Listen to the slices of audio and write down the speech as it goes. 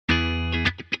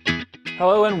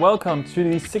Hello and welcome to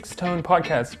the Sixth Tone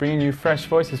Podcast, bringing you fresh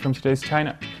voices from today's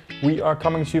China. We are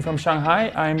coming to you from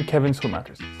Shanghai. I'm Kevin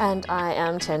Schoolmakers. And I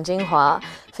am Chen Jinghua.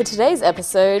 For today's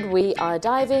episode, we are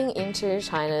diving into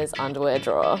China's underwear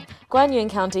drawer. Guanyun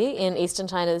County in eastern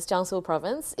China's Jiangsu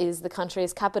province is the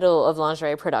country's capital of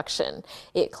lingerie production.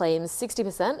 It claims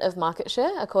 60% of market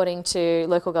share, according to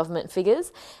local government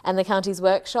figures, and the county's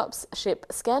workshops ship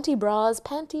scanty bras,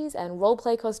 panties, and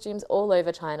role-play costumes all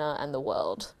over China and the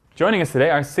world. Joining us today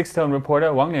are Sixth Tone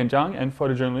reporter Wang Lianzhang and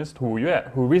photojournalist Wu Yue,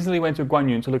 who recently went to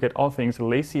Guanyun to look at all things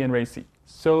lacy and racy.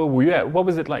 So Wu Yue, what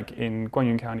was it like in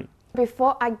Guanyun County?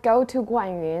 Before I go to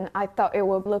Guanyun, I thought it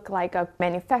would look like a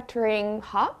manufacturing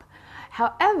hub.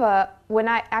 However, when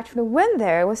I actually went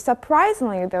there, it was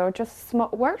surprisingly, there were just small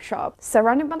workshops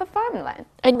surrounded by the farmland.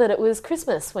 And that it was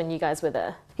Christmas when you guys were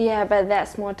there. Yeah, but that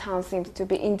small town seems to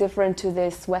be indifferent to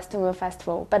this Western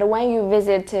festival. But when you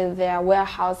visit their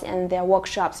warehouse and their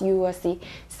workshops, you will see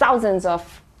thousands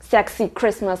of sexy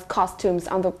Christmas costumes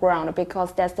on the ground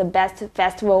because that's the best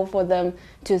festival for them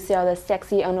to sell the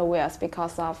sexy underwears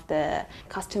because of the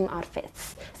costume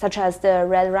outfits, such as the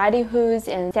Red Riding Hoods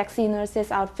and sexy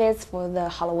nurses outfits for the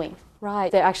Halloween.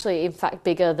 Right, they're actually in fact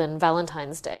bigger than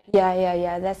Valentine's Day.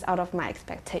 Yeah, that's out of my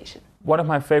expectation. One of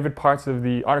my favorite parts of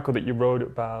the article that you wrote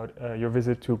about your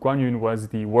visit to Guanyun was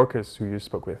the workers who you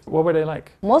spoke with. What were they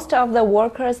like? Most of the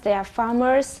workers, they are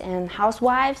farmers and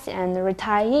housewives and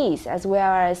retirees, as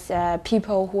well as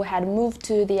people who had moved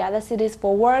to the other cities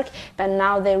for work, but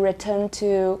now they return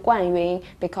to Guanyun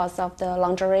because of the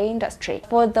lingerie industry.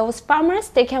 For those farmers,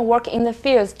 they can work in the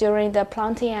fields during the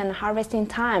planting and harvesting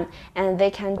time, and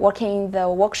they can work in the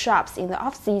workshops in the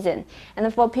off-season.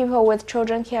 And for people with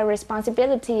children care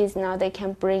responsibilities, now they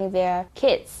can bring their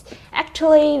kids.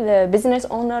 Actually, the business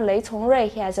owner Lei Congrui,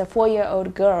 he has a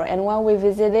 4-year-old girl, and when we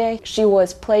visited, she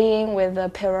was playing with a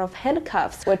pair of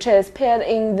handcuffs, which is paired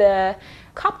in the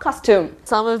cop costume.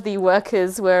 Some of the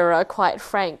workers were quite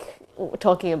frank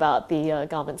talking about the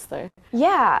garments though.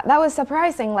 Yeah, that was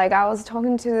surprising. Like, I was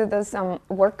talking to those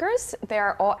workers, they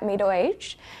are all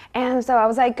middle-aged, and so I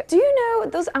was like, do you know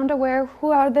those underwear,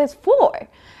 who are this for?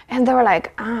 And they were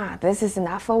like, this is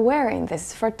not for wearing,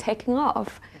 this is for taking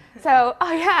off. So,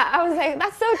 I was like,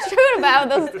 that's so true about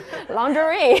those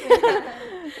lingerie.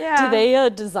 Yeah. Do they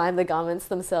design the garments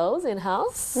themselves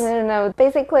in-house? No.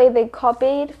 Basically, they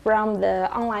copied from the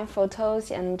online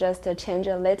photos and just change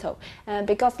a little.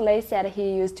 Because Lei said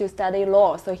he used to study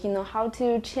law, so he knows how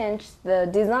to change the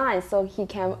design so he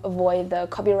can avoid the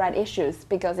copyright issues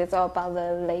because it's all about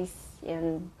the lace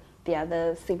and the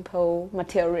other simple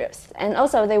materials. And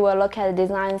also they will look at the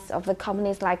designs of the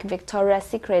companies like Victoria's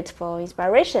Secret for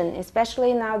inspiration,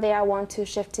 especially now they want to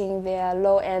shifting their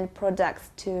low-end products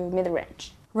to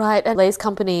mid-range. Right, and Lei's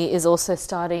company is also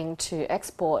starting to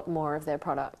export more of their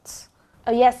products.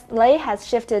 Yes, Lei has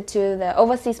shifted to the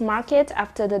overseas market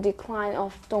after the decline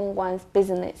of Dongguan's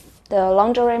business. The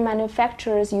lingerie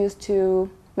manufacturers used to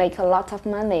make a lot of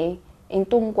money in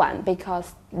Dongguan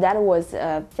because that was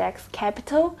a sex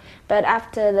capital, but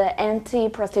after the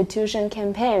anti-prostitution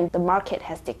campaign, the market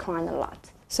has declined a lot.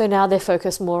 So now they're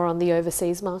focused more on the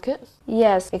overseas market?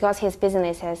 Yes, because his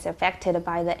business is affected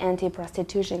by the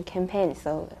anti-prostitution campaign,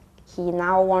 so he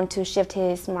now wants to shift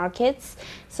his markets.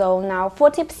 So now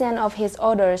 40% of his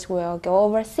orders will go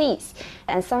overseas,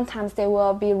 and sometimes they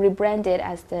will be rebranded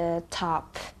as the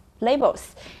top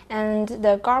labels. And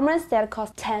the garments that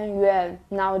cost 10 yuan,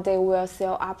 now they will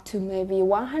sell up to maybe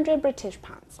 100 British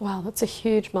pounds. Wow, that's a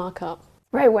huge markup.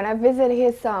 Right, when I visit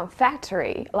his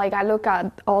factory, like I look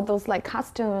at all those like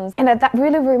costumes, and that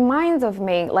really reminds of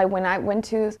me, like when I went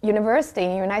to university in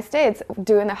the United States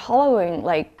during the Halloween,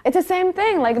 like it's the same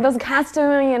thing, like those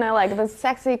costumes, like those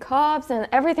sexy cops and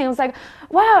everything. I was like,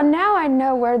 wow, now I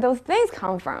know where those things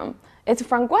come from. It's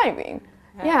from Guanyun.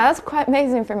 Yeah, that's quite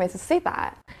amazing for me to see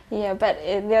that. Yeah, but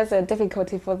there's a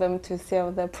difficulty for them to sell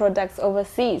the products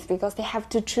overseas because they have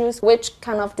to choose which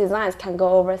kind of designs can go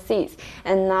overseas.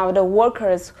 And now the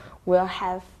workers will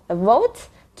have a vote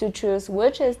to choose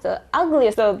which is the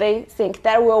ugliest. So they think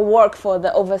that will work for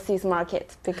the overseas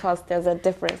market because there's a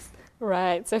difference.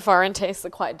 Right, so foreign tastes are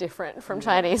quite different from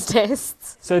Chinese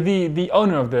tastes. So the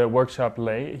owner of the workshop,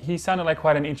 Lei, he sounded like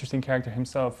quite an interesting character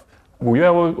himself. Wu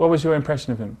Yue, what was your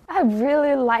impression of him? I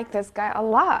really like this guy a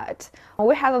lot.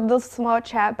 We had a little small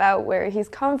chat about where he's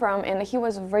come from, and he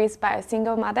was raised by a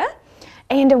single mother.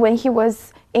 And when he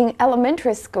was in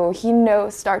elementary school, he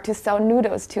started to sell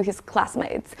noodles to his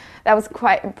classmates. That was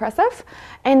quite impressive.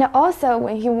 And also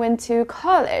when he went to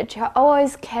college, he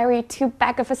always carried 2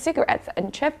 bags of cigarettes, a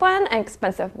cheap one and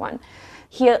expensive one.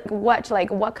 He watched like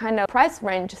what kind of price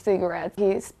range cigarettes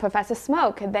his professor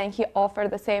smoked, and then he offered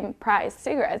the same price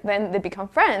cigarettes. Then they become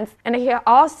friends. And he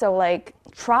also like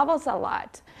travels a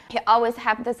lot. He always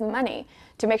have this money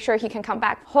to make sure he can come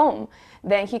back home.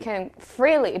 Then he can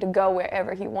freely to go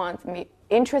wherever he wants, meet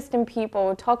interesting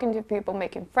people, talking to people,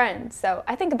 making friends. So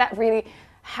I think that really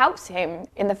helps him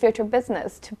in the future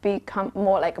business to become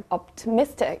more like an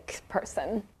optimistic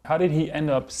person. How did he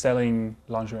end up selling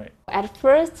lingerie? At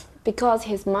first, because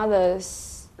his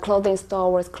mother's clothing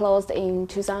store was closed in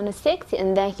 2006,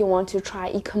 and then he wanted to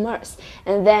try e-commerce.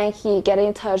 And then he get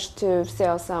in touch to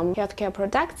sell some healthcare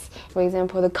products, for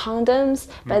example, the condoms.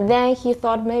 But then he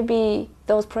thought maybe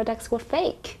those products were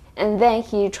fake. And then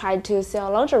he tried to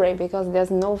sell lingerie because there's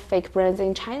no fake brands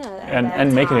in China.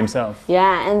 And make it himself.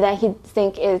 Yeah, and then he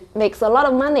think it makes a lot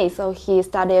of money, so he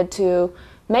started to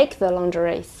make the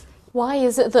lingeries. Why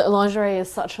is it that lingerie is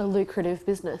such a lucrative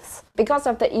business? Because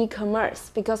of the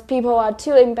e-commerce, because people are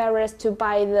too embarrassed to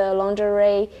buy the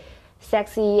lingerie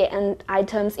sexy and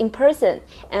items in person.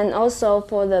 And also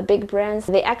for the big brands,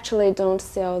 they actually don't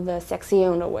sell the sexy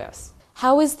underwears.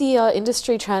 How has the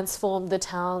industry transformed the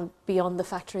town beyond the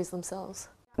factories themselves?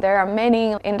 There are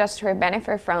many industry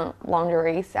benefit from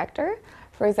lingerie sector.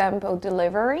 For example,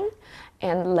 delivering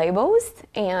and labels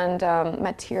and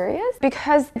materials,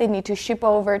 because they need to ship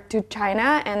over to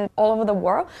China and all over the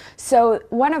world. So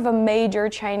one of the major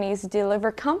Chinese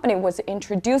delivery company was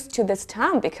introduced to this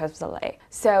town because of LA.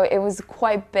 So it was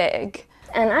quite big.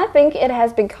 And I think it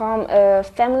has become a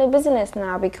family business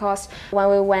now, because when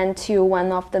we went to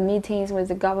one of the meetings with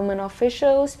the government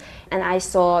officials, and I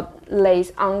saw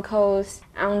Lei's uncles,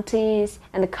 aunties,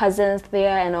 and cousins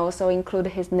there, and also include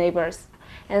his neighbors.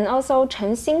 And also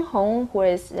Chen Xinhong, who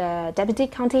is the deputy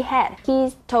county head,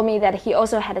 he told me that he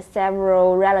also had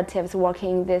several relatives working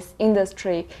in this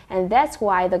industry, and that's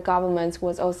why the government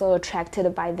was also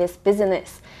attracted by this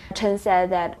business. Chen said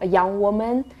that a young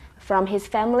woman from his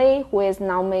family who is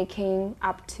now making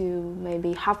up to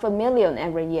maybe $500,000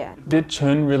 every year. Did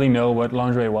Chen really know what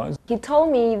lingerie was? He told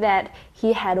me that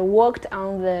he had worked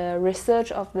on the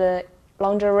research of the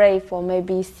lingerie for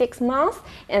maybe 6 months,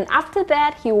 and after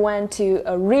that he went to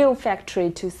a real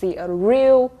factory to see a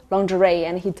real lingerie,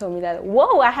 and he told me that,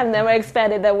 whoa, I have never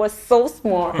expected that was so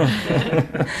small.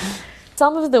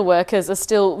 Some of the workers are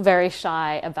still very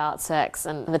shy about sex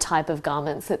and the type of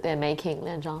garments that they're making,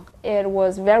 Lianzhang. It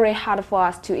was very hard for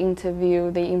us to interview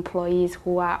the employees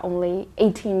who are only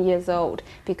 18 years old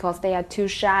because they are too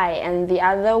shy, and the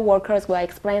other workers will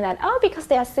explain that, because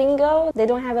they are single, they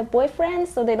don't have a boyfriend,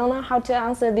 so they don't know how to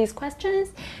answer these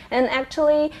questions. And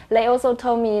actually, Lei also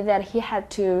told me that he had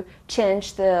to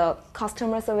change the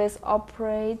customer service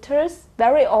operators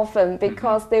very often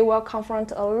because they will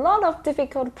confront a lot of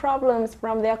difficult problems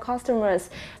from their customers.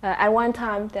 At one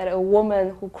time, that a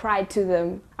woman who cried to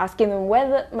them, asking them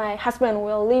whether my husband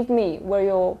will leave me, will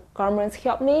your garments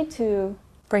help me to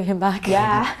bring him back?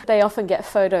 Yeah. They often get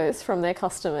photos from their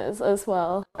customers as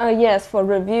well. Yes, for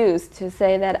reviews to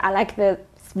say that I like this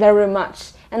very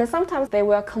much. And sometimes they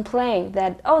will complain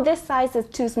that, this size is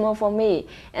too small for me.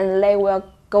 And they will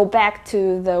go back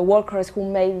to the workers who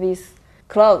made these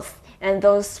clothes. And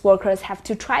those workers have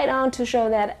to try it on to show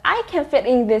that I can fit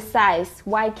in this size.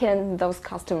 Why can't those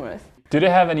customers? Do they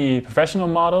have any professional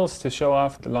models to show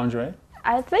off the lingerie?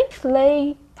 I think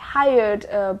they hired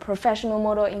a professional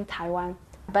model in Taiwan,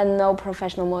 but no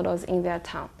professional models in their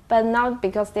town. But now,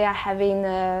 because they are having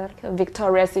a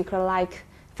Victoria's Secret-like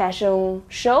fashion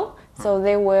show, so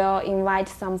they will invite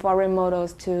some foreign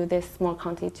models to this small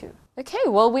county too. Okay,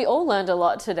 well, we all learned a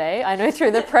lot today. I know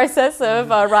through the process of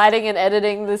writing and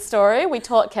editing this story, we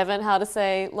taught Kevin how to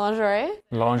say lingerie.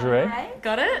 Lingerie? Right.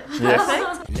 Got it? Yes.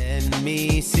 Let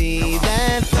me see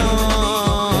that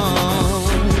thong.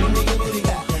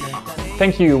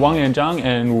 Thank you, Wang Lianzhang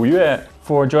and Wu Yue,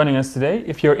 for joining us today.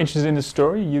 If you're interested in the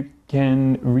story, you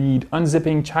can read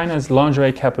Unzipping China's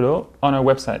Lingerie Capital on our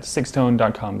website,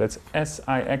 sixtone.com. That's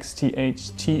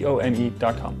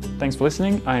SIXTHTONE.com. Thanks for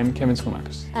listening. I am Kevin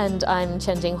Schoolmakers. And I'm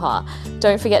Chen Jinghua.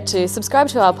 Don't forget to subscribe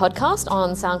to our podcast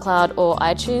on SoundCloud or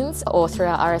iTunes or through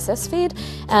our RSS feed,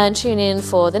 and tune in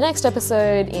for the next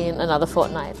episode in another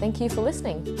fortnight. Thank you for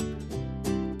listening.